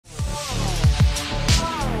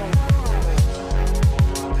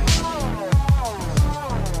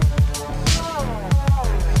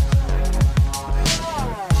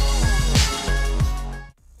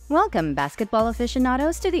Welcome, basketball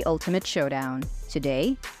aficionados, to the Ultimate Showdown.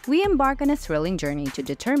 Today, we embark on a thrilling journey to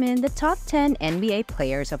determine the top 10 NBA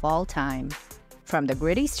players of all time. From the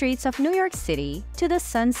gritty streets of New York City to the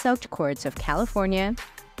sun-soaked courts of California,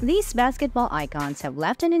 these basketball icons have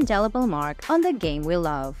left an indelible mark on the game we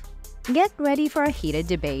love. Get ready for a heated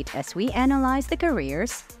debate as we analyze the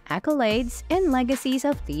careers, accolades, and legacies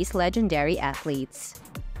of these legendary athletes.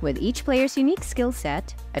 With each player's unique skill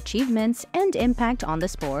set, achievements, and impact on the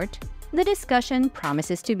sport, the discussion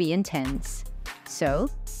promises to be intense. So,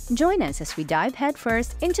 join us as we dive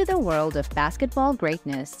headfirst into the world of basketball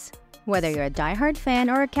greatness. Whether you're a diehard fan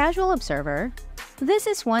or a casual observer, this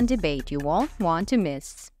is one debate you won't want to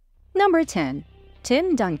miss. Number 10.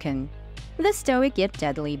 Tim Duncan. The stoic yet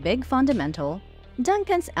deadly big fundamental,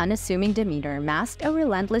 Duncan's unassuming demeanor masked a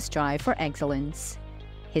relentless drive for excellence.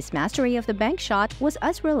 His mastery of the bank shot was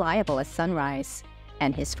as reliable as sunrise,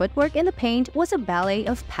 and his footwork in the paint was a ballet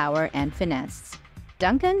of power and finesse.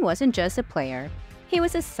 Duncan wasn't just a player, he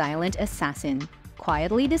was a silent assassin,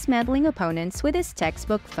 quietly dismantling opponents with his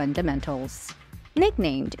textbook fundamentals.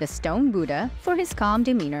 Nicknamed the Stone Buddha for his calm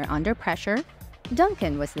demeanor under pressure,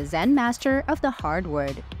 Duncan was the Zen master of the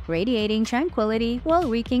hardwood, radiating tranquility while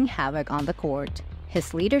wreaking havoc on the court.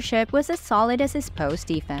 His leadership was as solid as his post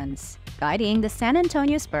defense, guiding the San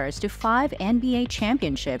Antonio Spurs to 5 NBA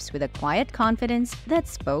championships with a quiet confidence that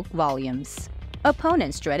spoke volumes.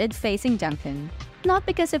 Opponents dreaded facing Duncan, not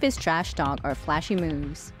because of his trash talk or flashy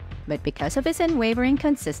moves, but because of his unwavering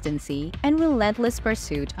consistency and relentless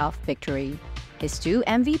pursuit of victory. His 2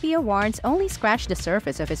 MVP awards only scratched the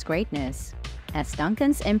surface of his greatness, as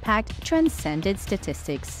Duncan's impact transcended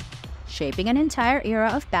statistics, shaping an entire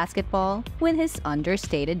era of basketball with his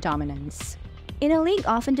understated dominance. In a league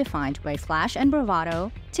often defined by flash and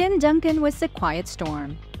bravado, Tim Duncan was the quiet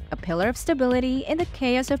storm, a pillar of stability in the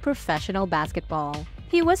chaos of professional basketball.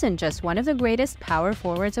 He wasn't just one of the greatest power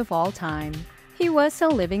forwards of all time. He was a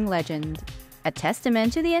living legend, a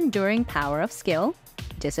testament to the enduring power of skill,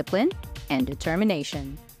 discipline, and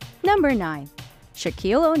determination. Number 9.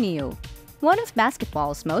 Shaquille O'Neal. One of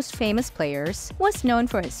basketball's most famous players, was known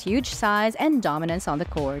for his huge size and dominance on the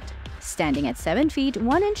court. Standing at 7 feet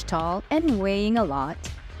 1 inch tall and weighing a lot,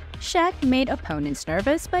 Shaq made opponents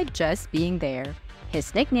nervous by just being there.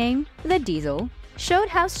 His nickname, the Diesel, showed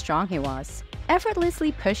how strong he was,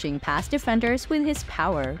 effortlessly pushing past defenders with his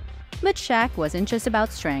power. But Shaq wasn't just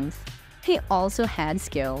about strength. He also had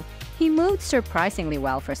skill. He moved surprisingly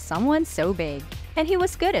well for someone so big, and he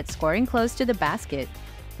was good at scoring close to the basket.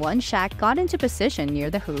 Once Shaq got into position near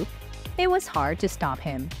the hoop, it was hard to stop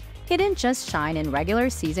him. He didn't just shine in regular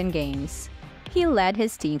season games. He led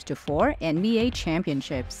his teams to 4 NBA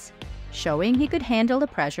championships, showing he could handle the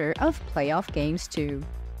pressure of playoff games too.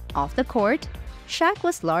 Off the court, Shaq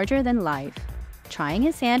was larger than life, trying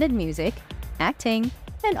his hand at music, acting,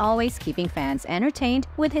 and always keeping fans entertained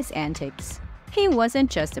with his antics. He wasn't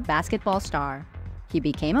just a basketball star. He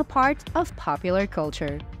became a part of popular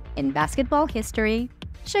culture. In basketball history,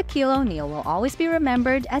 Shaquille O'Neal will always be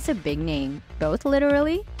remembered as a big name, both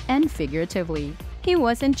literally and figuratively. He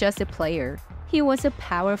wasn't just a player, he was a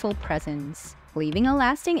powerful presence, leaving a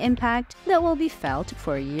lasting impact that will be felt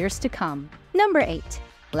for years to come. Number 8.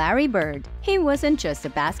 Larry Bird. He wasn't just a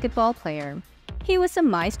basketball player, he was a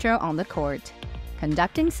maestro on the court,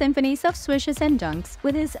 conducting symphonies of swishes and dunks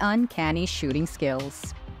with his uncanny shooting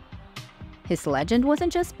skills. His legend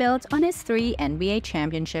wasn't just built on his 3 NBA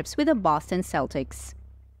championships with the Boston Celtics.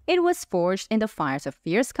 It was forged in the fires of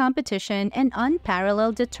fierce competition and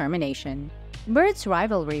unparalleled determination. Bird's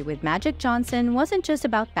rivalry with Magic Johnson wasn't just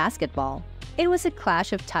about basketball. It was a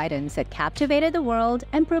clash of titans that captivated the world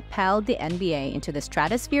and propelled the NBA into the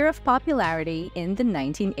stratosphere of popularity in the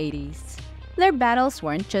 1980s. Their battles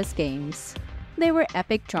weren't just games. They were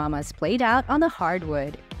epic dramas played out on the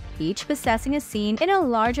hardwood, each possessing a scene in a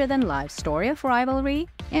larger-than-life story of rivalry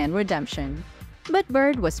and redemption. But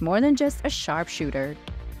Bird was more than just a sharpshooter.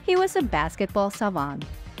 He was a basketball savant,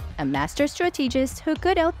 a master strategist who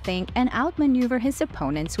could outthink and outmaneuver his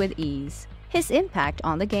opponents with ease. His impact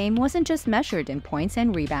on the game wasn't just measured in points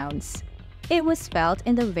and rebounds. It was felt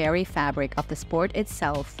in the very fabric of the sport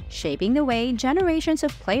itself, shaping the way generations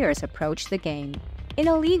of players approached the game. In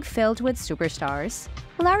a league filled with superstars,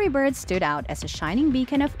 Larry Bird stood out as a shining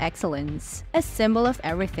beacon of excellence, a symbol of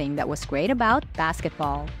everything that was great about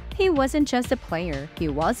basketball. He wasn't just a player, he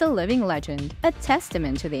was a living legend, a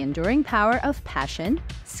testament to the enduring power of passion,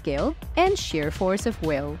 skill, and sheer force of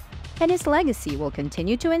will. And his legacy will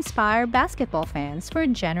continue to inspire basketball fans for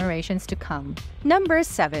generations to come. Number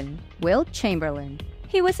 7. Wilt Chamberlain.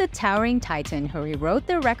 He was a towering titan who rewrote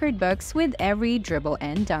the record books with every dribble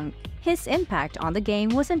and dunk. His impact on the game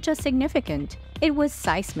wasn't just significant, it was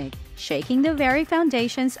seismic, shaking the very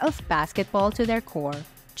foundations of basketball to their core.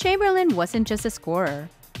 Chamberlain wasn't just a scorer,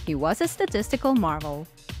 he was a statistical marvel.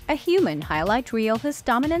 A human highlight reel whose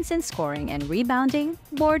dominance in scoring and rebounding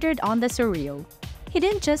bordered on the surreal. He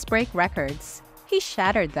didn't just break records, he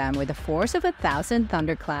shattered them with the force of 1,000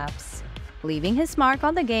 thunderclaps, leaving his mark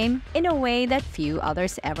on the game in a way that few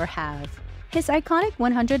others ever have. His iconic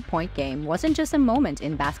 100-point game wasn't just a moment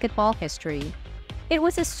in basketball history. It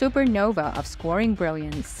was a supernova of scoring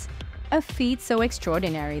brilliance, a feat so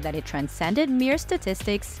extraordinary that it transcended mere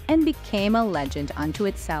statistics and became a legend unto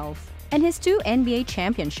itself. And his 2 NBA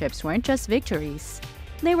championships weren't just victories.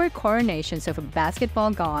 They were coronations of a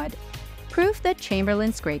basketball god, proof that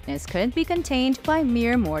Chamberlain's greatness couldn't be contained by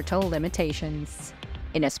mere mortal limitations.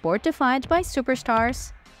 In a sport defined by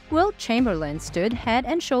superstars, Wilt Chamberlain stood head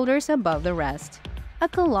and shoulders above the rest, a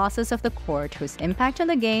colossus of the court whose impact on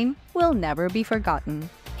the game will never be forgotten.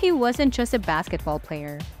 He wasn't just a basketball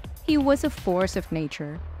player, he was a force of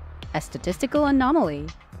nature, a statistical anomaly,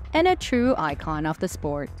 and a true icon of the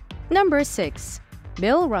sport. Number 6.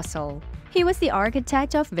 Bill Russell. He was the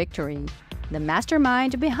architect of victory, the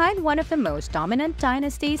mastermind behind one of the most dominant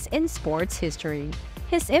dynasties in sports history.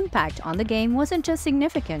 His impact on the game wasn't just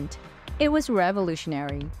significant, it was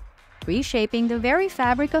revolutionary, reshaping the very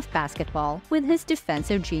fabric of basketball with his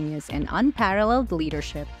defensive genius and unparalleled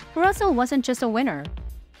leadership. Russell wasn't just a winner,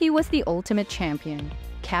 he was the ultimate champion,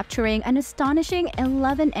 capturing an astonishing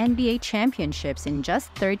 11 NBA championships in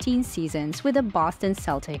just 13 seasons with the Boston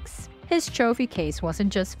Celtics. His trophy case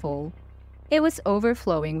wasn't just full, it was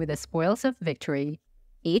overflowing with the spoils of victory.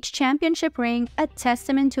 Each championship ring a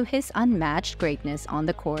testament to his unmatched greatness on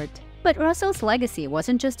the court. But Russell's legacy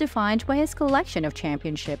wasn't just defined by his collection of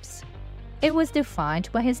championships. It was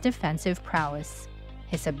defined by his defensive prowess,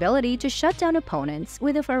 his ability to shut down opponents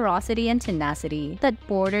with a ferocity and tenacity that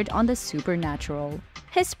bordered on the supernatural.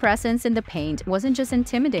 His presence in the paint wasn't just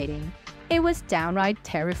intimidating, it was downright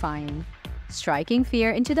terrifying, striking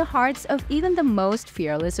fear into the hearts of even the most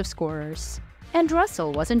fearless of scorers. And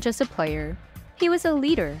Russell wasn't just a player, he was a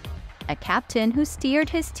leader, a captain who steered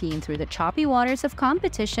his team through the choppy waters of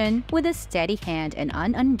competition with a steady hand and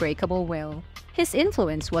an unbreakable will. His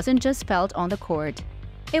influence wasn't just felt on the court,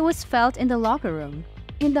 it was felt in the locker room,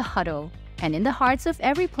 in the huddle, and in the hearts of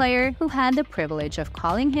every player who had the privilege of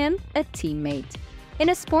calling him a teammate. In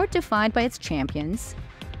a sport defined by its champions,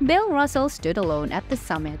 Bill Russell stood alone at the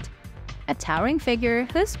summit, a towering figure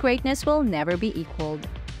whose greatness will never be equaled.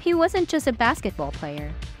 He wasn't just a basketball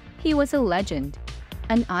player, he was a legend,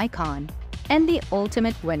 an icon, and the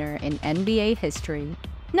ultimate winner in NBA history.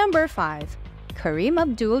 Number 5. Kareem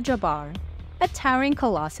Abdul-Jabbar. A towering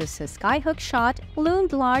colossus whose skyhook shot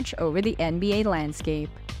loomed large over the NBA landscape.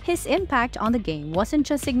 His impact on the game wasn't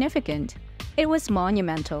just significant, it was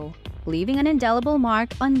monumental, leaving an indelible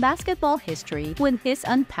mark on basketball history with his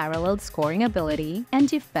unparalleled scoring ability and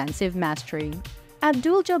defensive mastery.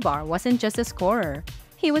 Abdul-Jabbar wasn't just a scorer,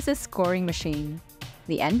 he was a scoring machine.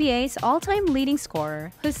 The NBA's all-time leading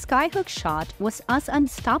scorer, whose skyhook shot was as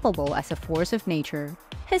unstoppable as a force of nature.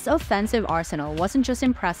 His offensive arsenal wasn't just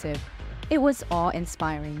impressive, it was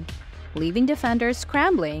awe-inspiring, leaving defenders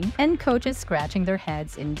scrambling and coaches scratching their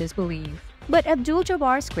heads in disbelief. But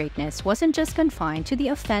Abdul-Jabbar's greatness wasn't just confined to the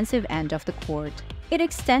offensive end of the court. It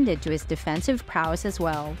extended to his defensive prowess as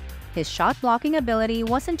well. His shot-blocking ability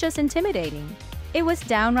wasn't just intimidating, it was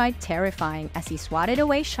downright terrifying as he swatted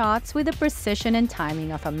away shots with the precision and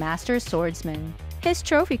timing of a master swordsman. His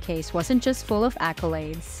trophy case wasn't just full of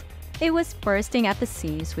accolades. It was bursting at the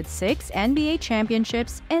seams with 6 NBA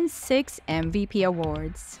championships and 6 MVP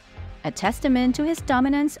awards, a testament to his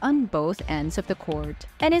dominance on both ends of the court.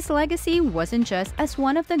 And his legacy wasn't just as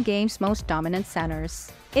one of the game's most dominant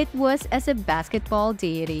centers. It was as a basketball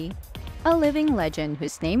deity, a living legend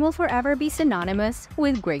whose name will forever be synonymous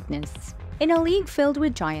with greatness. In a league filled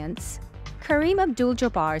with giants, Kareem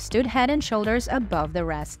Abdul-Jabbar stood head and shoulders above the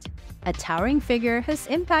rest, a towering figure whose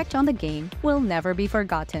impact on the game will never be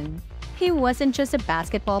forgotten. He wasn't just a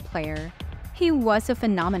basketball player, he was a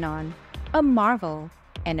phenomenon, a marvel,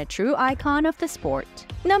 and a true icon of the sport.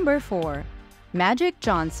 Number 4. Magic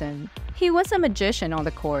Johnson. He was a magician on the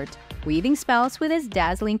court, weaving spells with his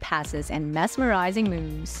dazzling passes and mesmerizing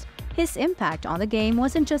moves. His impact on the game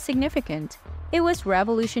wasn't just significant, it was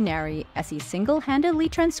revolutionary as he single-handedly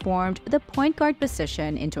transformed the point guard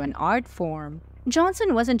position into an art form.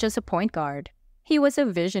 Johnson wasn't just a point guard, he was a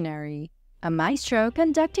visionary, a maestro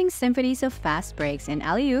conducting symphonies of fast breaks and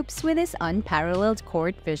alley-oops with his unparalleled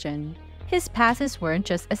court vision. His passes weren't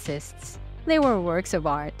just assists, They were works of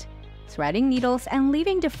art, threading needles and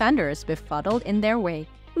leaving defenders befuddled in their wake.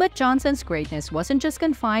 But Johnson's greatness wasn't just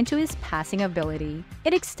confined to his passing ability.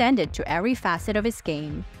 It extended to every facet of his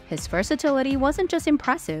game. His versatility wasn't just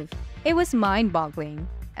impressive, it was mind-boggling,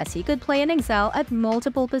 as he could play and excel at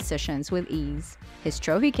multiple positions with ease. His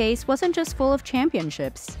trophy case wasn't just full of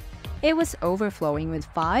championships. It was overflowing with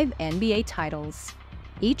 5 NBA titles,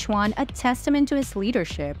 each one a testament to his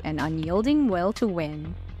leadership and unyielding will to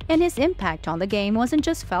win. And his impact on the game wasn't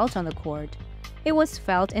just felt on the court. It was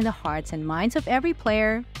felt in the hearts and minds of every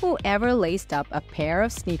player who ever laced up a pair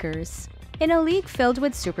of sneakers. In a league filled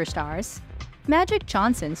with superstars, Magic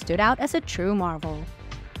Johnson stood out as a true marvel,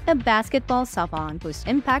 a basketball savant whose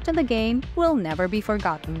impact on the game will never be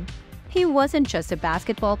forgotten. He wasn't just a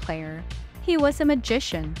basketball player, he was a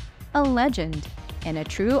magician, a legend, and a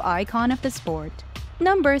true icon of the sport.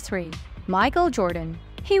 Number 3. Michael Jordan.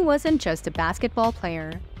 He wasn't just a basketball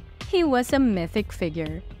player, he was a mythic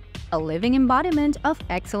figure, a living embodiment of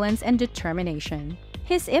excellence and determination.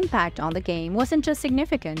 His impact on the game wasn't just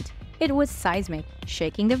significant, it was seismic,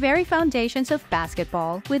 shaking the very foundations of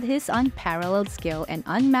basketball with his unparalleled skill and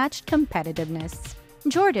unmatched competitiveness.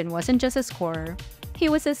 Jordan wasn't just a scorer, he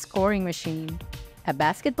was a scoring machine, a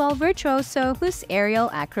basketball virtuoso whose aerial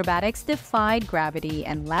acrobatics defied gravity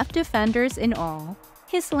and left defenders in awe.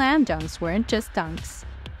 His slam dunks weren't just dunks.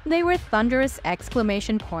 They were thunderous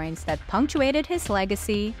exclamation points that punctuated his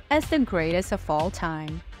legacy as the greatest of all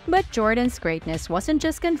time. But Jordan's greatness wasn't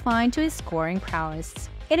just confined to his scoring prowess.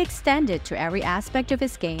 It extended to every aspect of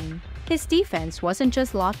his game. His defense wasn't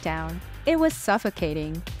just locked down, it was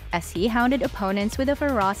suffocating, as he hounded opponents with a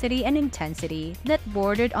ferocity and intensity that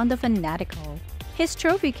bordered on the fanatical. His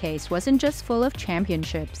trophy case wasn't just full of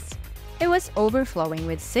championships. It was overflowing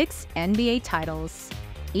with 6 NBA titles,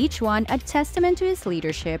 each one a testament to his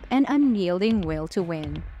leadership and unyielding will to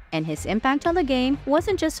win. And his impact on the game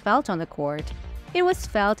wasn't just felt on the court, it was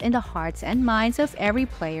felt in the hearts and minds of every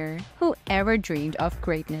player who ever dreamed of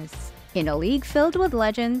greatness. In a league filled with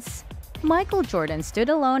legends, Michael Jordan stood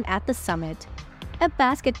alone at the summit, a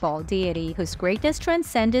basketball deity whose greatness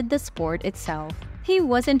transcended the sport itself. He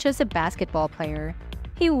wasn't just a basketball player,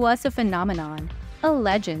 he was a phenomenon, a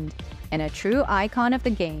legend, and a true icon of the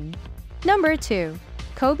game. Number 2.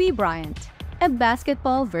 Kobe Bryant, a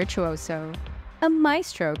basketball virtuoso, a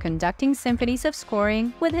maestro conducting symphonies of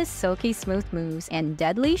scoring with his silky smooth moves and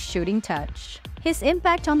deadly shooting touch. His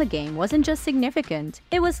impact on the game wasn't just significant,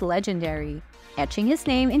 it was legendary, etching his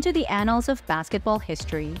name into the annals of basketball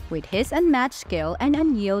history with his unmatched skill and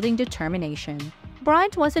unyielding determination.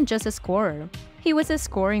 Bryant wasn't just a scorer, he was a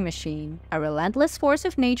scoring machine, a relentless force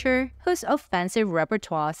of nature whose offensive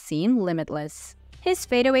repertoire seemed limitless. His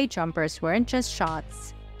fadeaway jumpers weren't just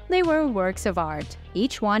shots, they were works of art,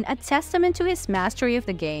 each one a testament to his mastery of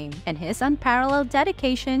the game and his unparalleled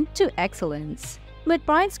dedication to excellence. But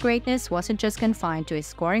Bryant's greatness wasn't just confined to his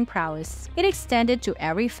scoring prowess, it extended to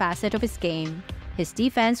every facet of his game. His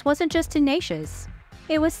defense wasn't just tenacious,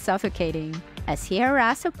 it was suffocating, as he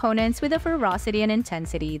harassed opponents with a ferocity and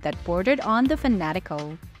intensity that bordered on the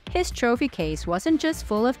fanatical. His trophy case wasn't just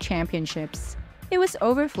full of championships, it was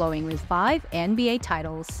overflowing with 5 NBA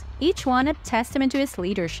titles, each one a testament to his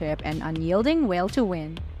leadership and unyielding will to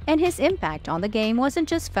win. And his impact on the game wasn't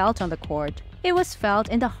just felt on the court, it was felt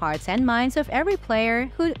in the hearts and minds of every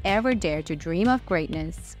player who'd ever dared to dream of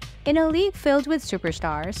greatness. In a league filled with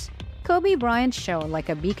superstars, Kobe Bryant shone like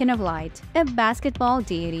a beacon of light, a basketball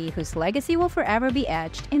deity whose legacy will forever be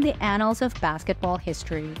etched in the annals of basketball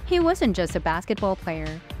history. He wasn't just a basketball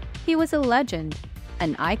player, he was a legend,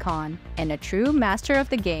 an icon, and a true master of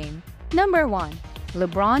the game. Number 1.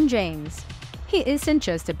 LeBron James. He isn't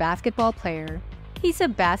just a basketball player, he's a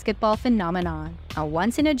basketball phenomenon, a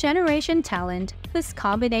once-in-a-generation talent whose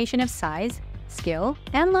combination of size, skill,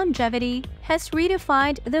 and longevity has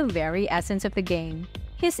redefined the very essence of the game.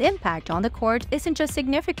 His impact on the court isn't just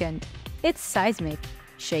significant, it's seismic,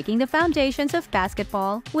 shaking the foundations of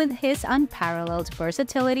basketball with his unparalleled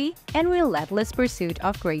versatility and relentless pursuit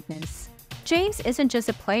of greatness. James isn't just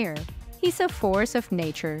a player, he's a force of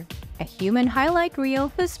nature, a human highlight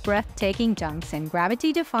reel whose breathtaking dunks and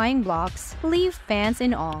gravity-defying blocks leave fans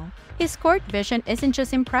in awe. His court vision isn't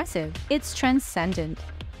just impressive, it's transcendent,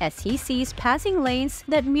 as he sees passing lanes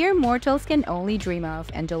that mere mortals can only dream of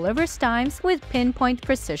and delivers times with pinpoint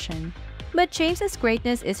precision. But James's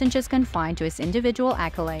greatness isn't just confined to his individual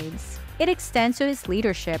accolades. It extends to his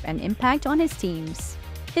leadership and impact on his teams.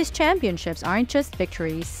 His championships aren't just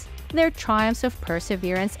victories, they're triumphs of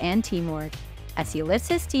perseverance and teamwork, as he lifts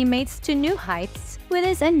his teammates to new heights with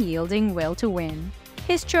his unyielding will to win.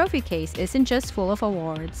 His trophy case isn't just full of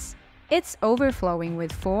awards, It's overflowing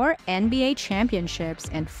with 4 NBA championships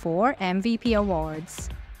and 4 MVP awards,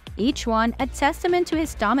 each one a testament to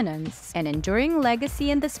his dominance and enduring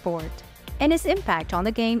legacy in the sport. And his impact on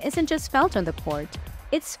the game isn't just felt on the court,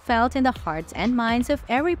 it's felt in the hearts and minds of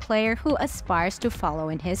every player who aspires to follow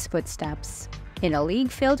in his footsteps. In a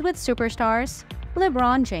league filled with superstars,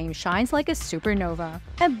 LeBron James shines like a supernova,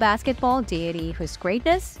 a basketball deity whose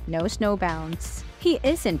greatness knows no bounds. He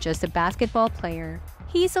isn't just a basketball player,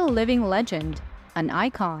 he's a living legend, an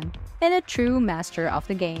icon, and a true master of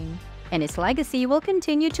the game. And his legacy will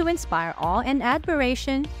continue to inspire awe and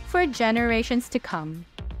admiration for generations to come.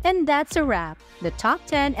 And that's a wrap. The top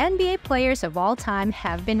 10 NBA players of all time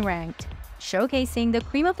have been ranked, showcasing the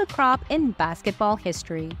cream of the crop in basketball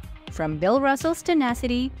history. From Bill Russell's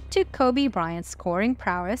tenacity to Kobe Bryant's scoring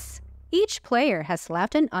prowess, each player has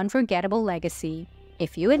left an unforgettable legacy.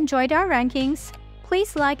 If you enjoyed our rankings,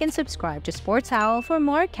 please like and subscribe to Sports Owl for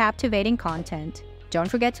more captivating content. Don't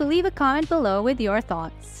forget to leave a comment below with your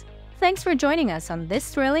thoughts. Thanks for joining us on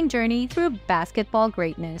this thrilling journey through basketball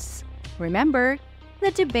greatness. Remember,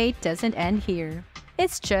 the debate doesn't end here.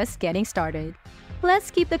 It's just getting started. Let's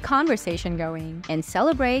keep the conversation going and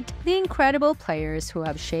celebrate the incredible players who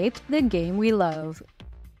have shaped the game we love.